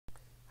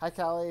Hi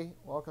Callie,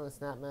 welcome to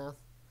SnapMath.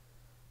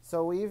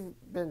 So we've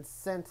been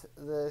sent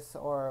this,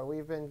 or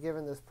we've been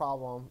given this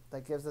problem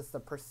that gives us the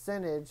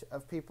percentage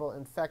of people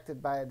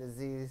infected by a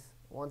disease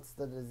once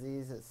the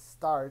disease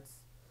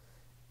starts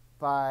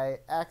by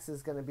X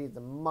is going to be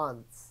the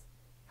months.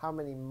 How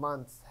many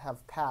months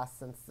have passed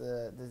since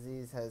the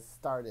disease has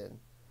started?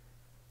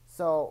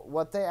 So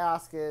what they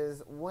ask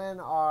is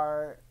when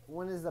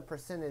is the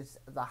percentage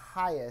the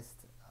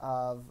highest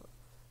of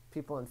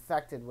people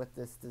infected with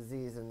this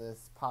disease in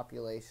this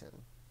population?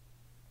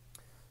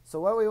 So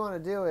what we want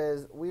to do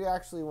is we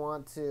actually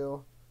want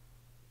to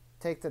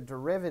take the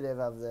derivative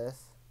of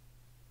this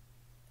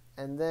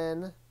and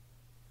then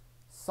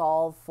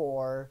solve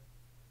for,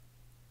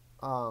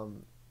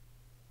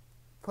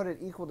 put it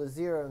equal to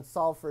 0 and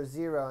solve for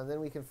 0, and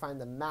then we can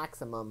find the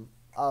maximum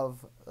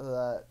of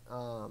the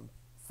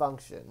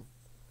function.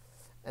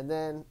 And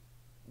then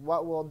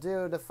what we'll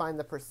do to find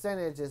the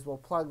percentage is we'll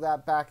plug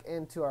that back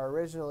into our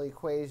original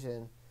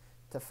equation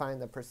to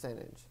find the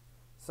percentage.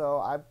 So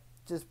I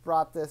just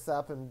brought this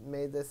up and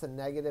made this a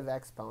negative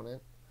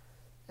exponent,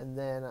 and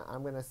then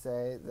I'm going to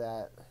say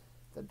that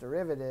the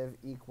derivative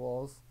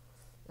equals,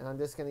 and I'm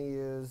just going to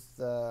use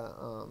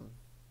the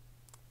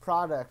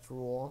product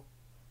rule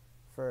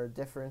for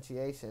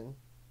differentiation.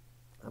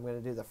 I'm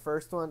going to do the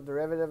first one,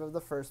 derivative of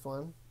the first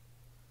one,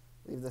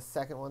 leave the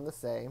second one the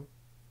same,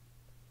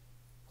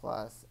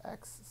 plus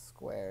x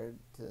squared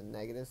to the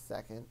negative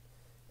second,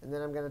 and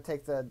then I'm going to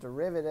take the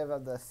derivative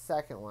of the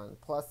second one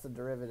plus the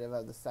derivative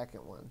of the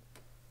second one.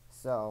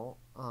 So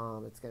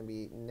it's going to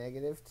be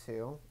negative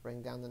 2,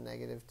 bring down the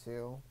negative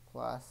 2,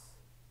 plus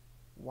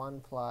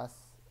 1 plus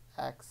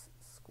x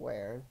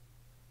squared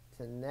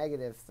to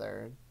negative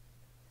third.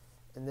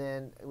 And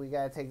then we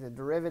got to take the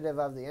derivative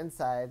of the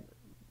inside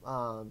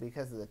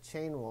because of the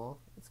chain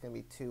rule. It's going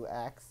to be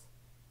 2x,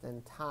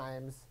 then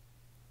times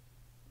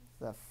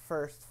the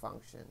first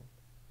function.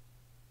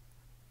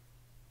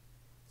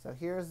 So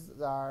here's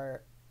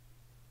our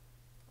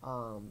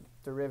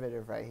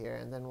derivative right here,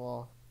 and then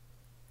we'll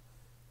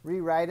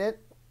rewrite it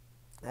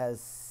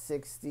as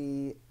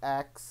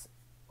 60x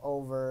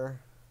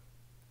over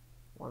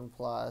 1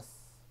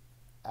 plus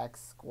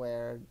x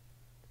squared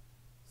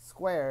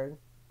squared.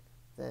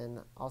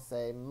 Then I'll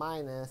say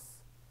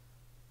minus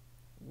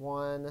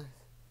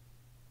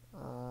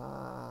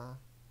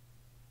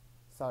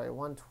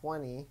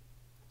 120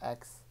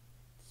 x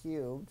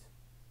cubed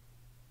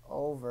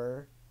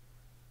over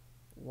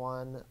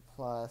 1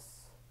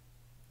 plus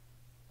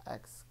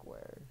x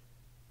squared.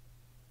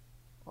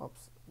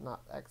 Oops,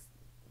 not x,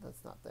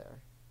 that's not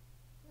there.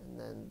 And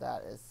then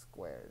that is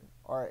squared.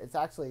 Or it's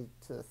actually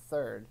to the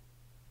third,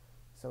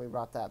 so we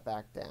brought that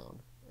back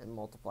down and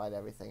multiplied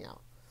everything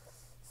out.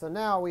 So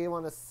now we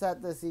want to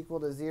set this equal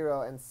to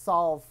 0 and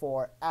solve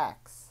for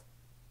x.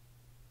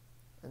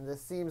 And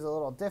this seems a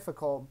little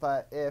difficult,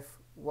 but if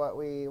what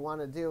we want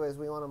to do is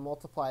we want to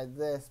multiply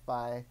this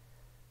by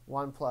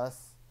 1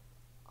 plus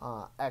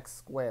x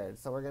squared.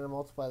 So we're going to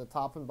multiply the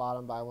top and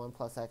bottom by 1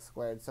 plus x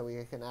squared, so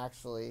we can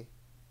actually,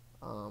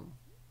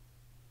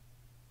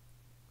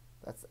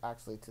 that's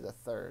actually to the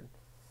third.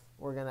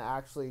 We're going to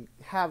actually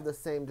have the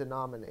same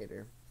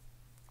denominator.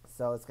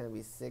 So it's going to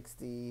be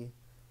 60x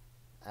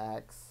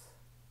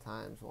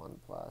times 1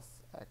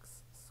 plus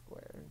x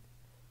squared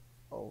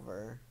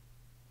over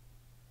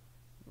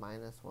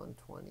minus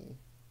 120x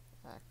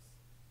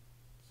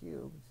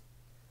cubed.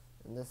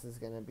 And this is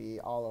going to be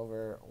all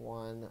over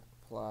 1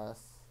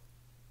 plus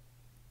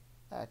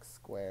x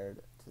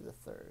squared to the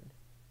third.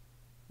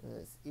 And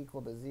it's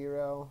equal to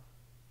 0.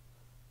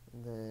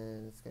 And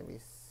then it's going to be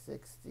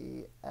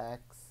 60x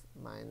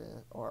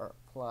minus or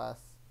plus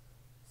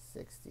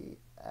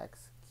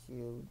 60x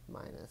cubed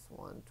minus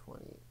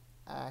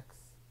 120x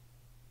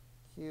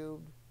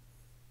cubed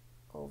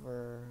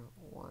over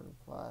 1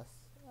 plus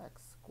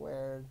x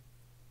squared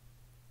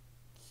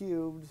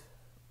cubed.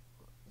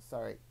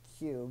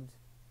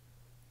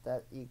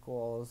 That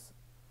equals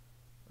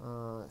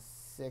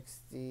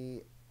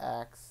 60x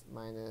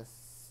minus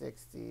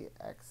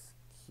 60x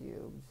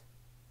cubed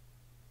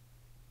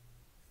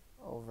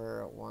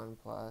over 1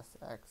 plus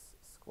x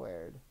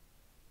squared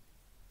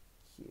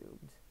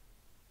cubed.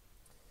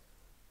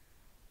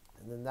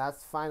 And then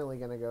that's finally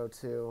going to go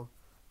to,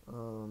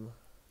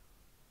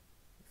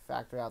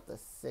 factor out the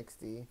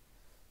 60.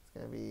 It's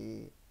going to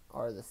be,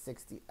 or the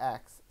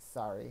 60x,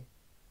 sorry.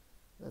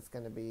 That's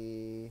going to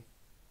be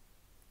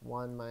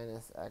 1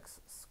 minus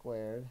x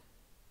squared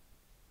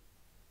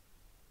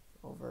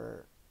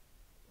over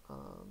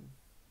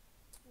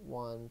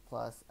 1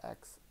 plus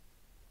x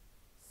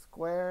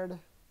squared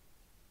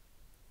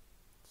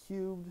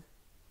cubed.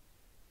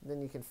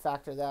 Then you can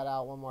factor that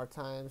out one more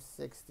time.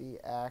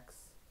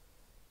 60x,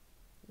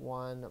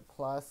 1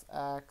 plus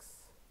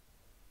x,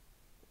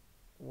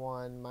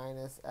 1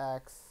 minus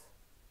x,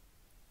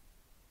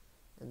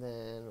 and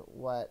then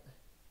what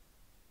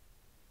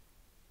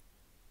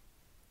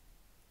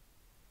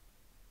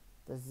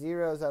the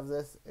zeros of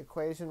this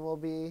equation will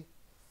be,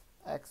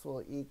 x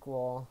will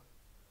equal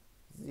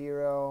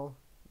 0,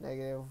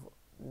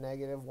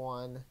 negative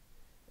 1,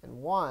 and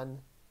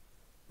 1.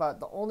 but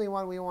the only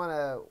one we want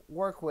to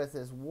work with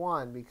is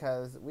 1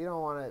 because we don't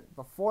want it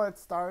before it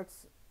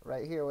starts,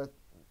 right here with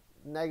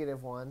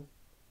 -1,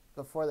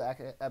 before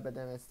the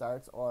epidemic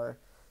starts, or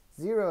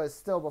 0 is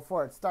still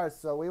before it starts,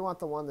 so we want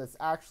the one that's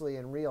actually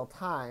in real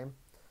time.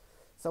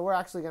 So we're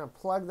actually going to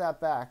plug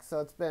that back.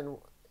 So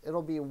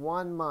it'll be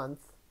 1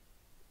 month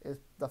is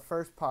the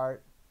first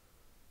part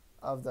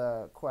of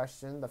the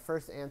question, the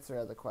first answer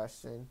of the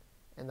question,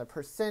 and the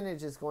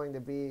percentage is going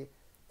to be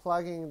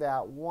plugging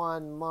that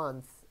 1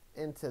 month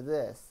into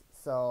this.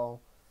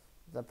 So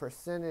the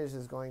percentage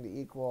is going to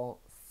equal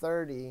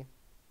 30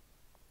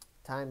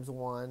 times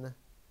 1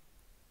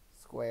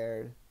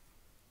 squared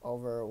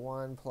over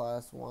 1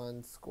 plus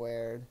 1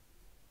 squared.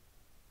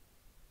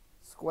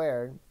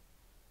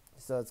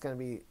 So it's going to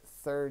be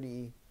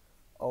 30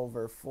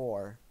 over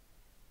 4.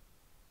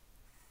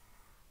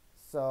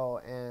 So,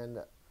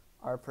 and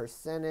our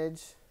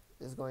percentage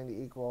is going to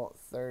equal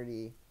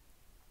 30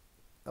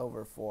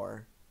 over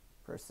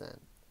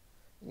 4%.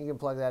 You can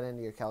plug that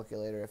into your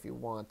calculator if you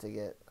want to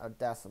get a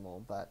decimal,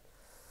 but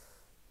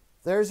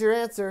there's your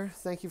answer.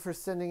 Thank you for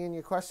sending in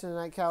your question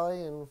tonight,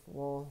 Callie, and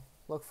we'll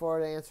look forward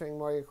to answering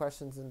more of your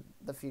questions in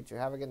the future.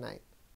 Have a good night.